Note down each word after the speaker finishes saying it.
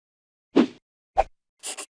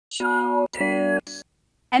CHOW tips.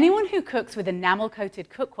 Anyone who cooks with enamel-coated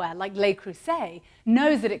cookware like Le Creuset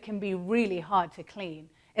knows that it can be really hard to clean,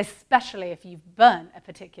 especially if you've burnt a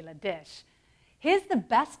particular dish. Here's the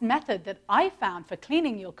best method that I found for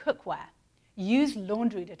cleaning your cookware. Use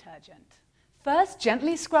laundry detergent. First,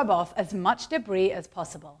 gently scrub off as much debris as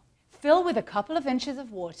possible. Fill with a couple of inches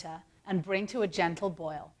of water and bring to a gentle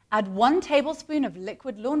boil. Add 1 tablespoon of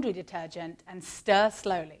liquid laundry detergent and stir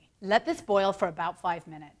slowly. Let this boil for about 5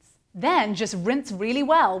 minutes. Then just rinse really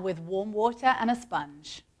well with warm water and a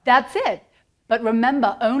sponge. That's it. But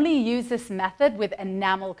remember, only use this method with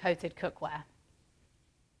enamel-coated cookware.